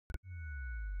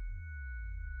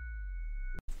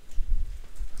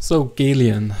So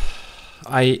Galleon,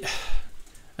 I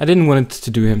didn't want to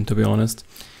do him, to be honest,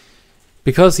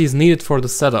 because he's needed for the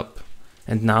setup.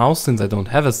 And now, since I don't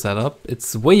have a setup,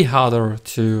 it's way harder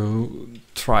to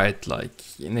try it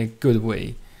like in a good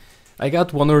way. I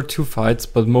got 1 or 2 fights,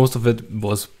 but most of it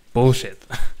was bullshit.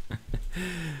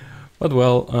 But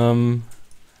well,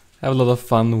 have a lot of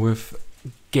fun with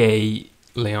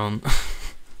Galleon.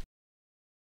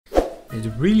 It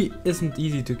really isn't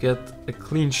easy to get a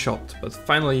clean shot, but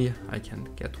finally I can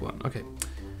get one. Okay,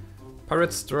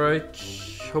 Pirate Strike.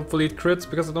 Hopefully it crits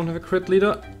because I don't have a crit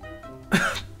leader.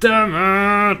 Damn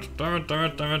it! Damn it, damn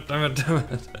it, damn it, damn it, damn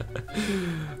it.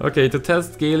 Okay, to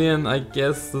test Galleon, I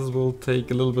guess this will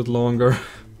take a little bit longer.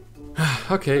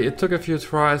 Okay, it took a few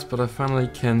tries, but I finally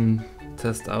can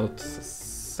test out the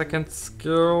second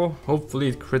skill. Hopefully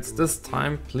it crits this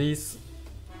time, please.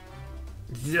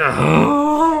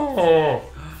 Yeah.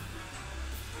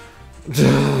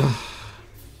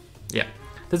 Yeah,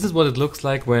 this is what it looks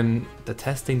like when the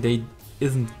testing day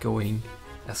isn't going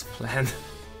as planned.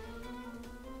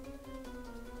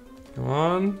 Come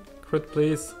on, crit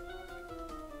please.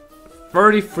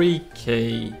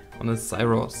 33k on a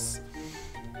Cyros.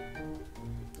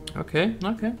 Okay,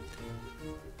 okay.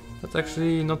 That's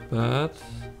actually not bad.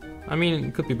 I mean,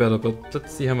 it could be better, but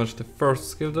let's see how much the first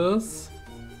skill does.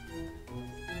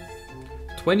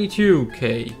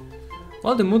 22k.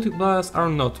 Well, the multipliers are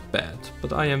not bad,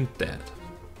 but I am dead.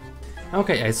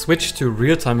 Okay, I switched to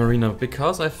real-time arena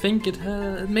because I think it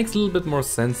makes a little bit more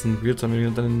sense in real-time arena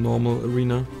than in normal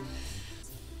arena.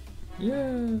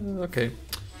 Yeah, okay.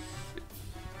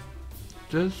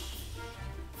 Just...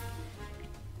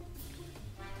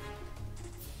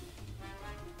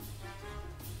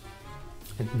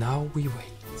 And now we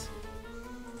wait.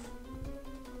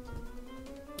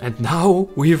 And now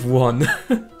we've won.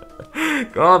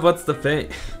 God, what's the pain?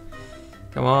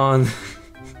 Come on.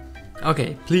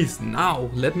 Okay, please,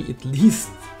 now let me at least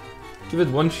give it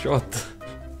one shot.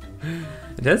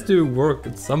 It has to work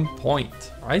at some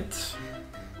point, right?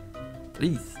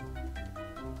 Please.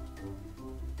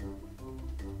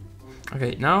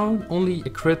 Okay, now only a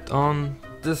crit on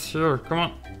this here. Come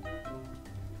on.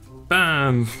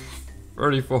 Bam!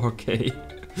 34k.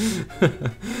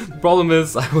 The problem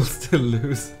is I will still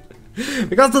lose.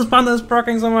 Because this panda is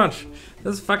proccing so much.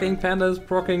 This fucking panda is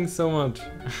proccing so much.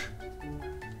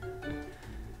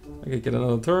 Okay, get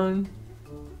another turn.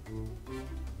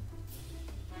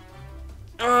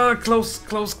 Close,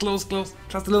 close, close, close.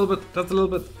 Just a little bit, just a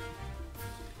little bit.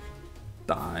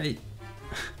 Die.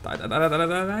 Die, die, die, die, die,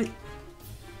 die, die.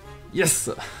 Yes!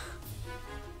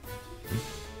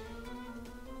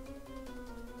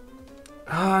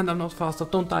 And I'm not fast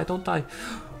enough. Don't die, don't die.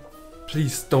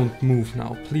 Please don't move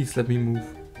now. Please let me move.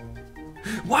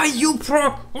 Why you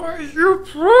proc? Why you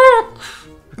proc?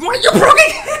 Why you proc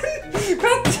again?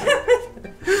 God damn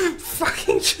it!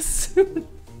 Fucking Jasoon.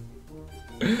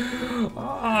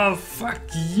 Oh, fuck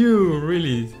you,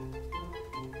 really.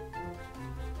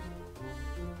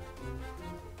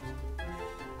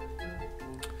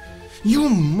 You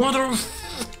mother...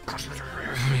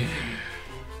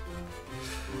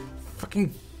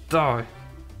 Fucking die.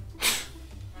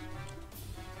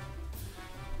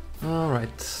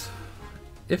 Alright.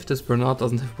 If this Bernard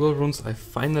doesn't have will runes, I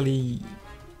finally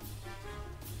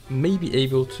may be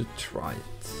able to try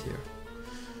it here.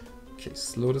 Okay,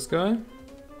 slow this guy.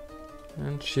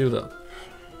 And shield up.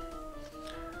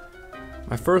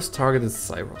 My first target is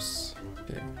Cyros.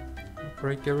 Okay.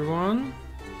 Break everyone.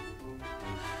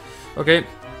 Okay.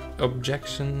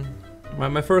 Objection.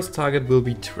 My first target will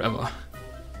be Trevor.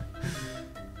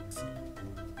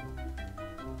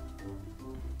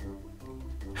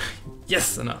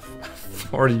 Yes, enough.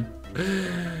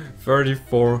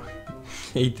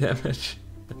 34k damage.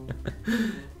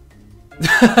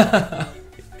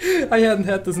 I hadn't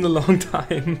had this in a long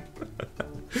time.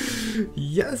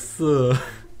 Yes!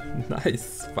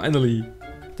 Nice, finally.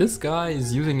 This guy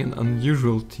is using an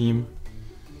unusual team.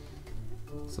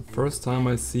 It's the first time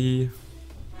I see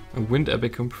a Wind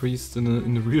Abacum Priest in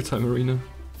a real-time arena.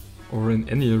 Or in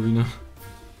any arena.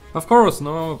 Of course,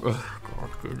 no! Ugh, God,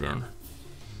 good one.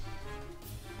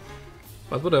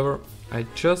 But whatever, I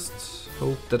just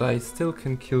hope that I still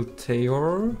can kill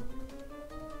Tayor.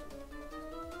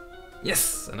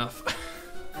 Yes, enough.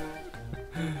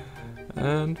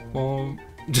 And boom.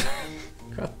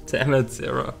 God damn it,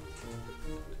 Sarah.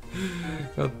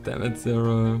 God damn it,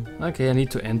 Sarah. Okay, I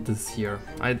need to end this here.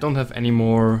 I don't have any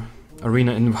more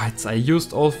arena invites. I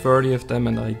used all 30 of them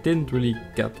and I didn't really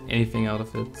get anything out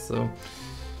of it, so...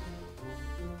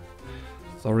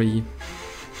 Sorry.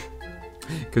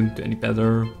 Couldn't do any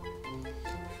better.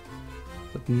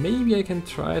 But maybe I can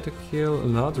try to kill a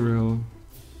Ladriel.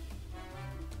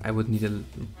 I would need a...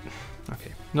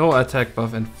 Okay, no attack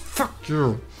buff and fuck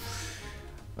you!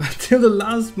 Until the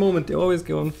last moment they always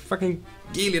go on fucking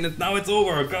Galleon and now it's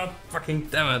over, god fucking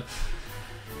damn it!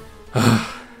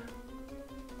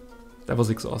 That was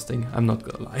exhausting, I'm not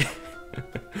gonna lie.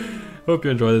 Hope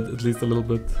you enjoyed it at least a little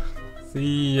bit.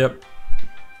 See ya!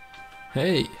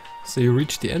 Hey, so you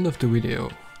reached the end of the video.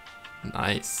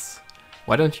 Nice.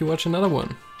 Why don't you watch another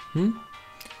one?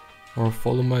 Or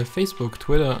follow my Facebook,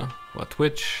 Twitter or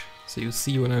Twitch so you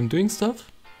see when I'm doing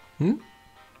stuff?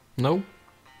 No?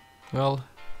 Well,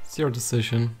 it's your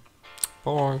decision.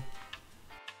 Bye.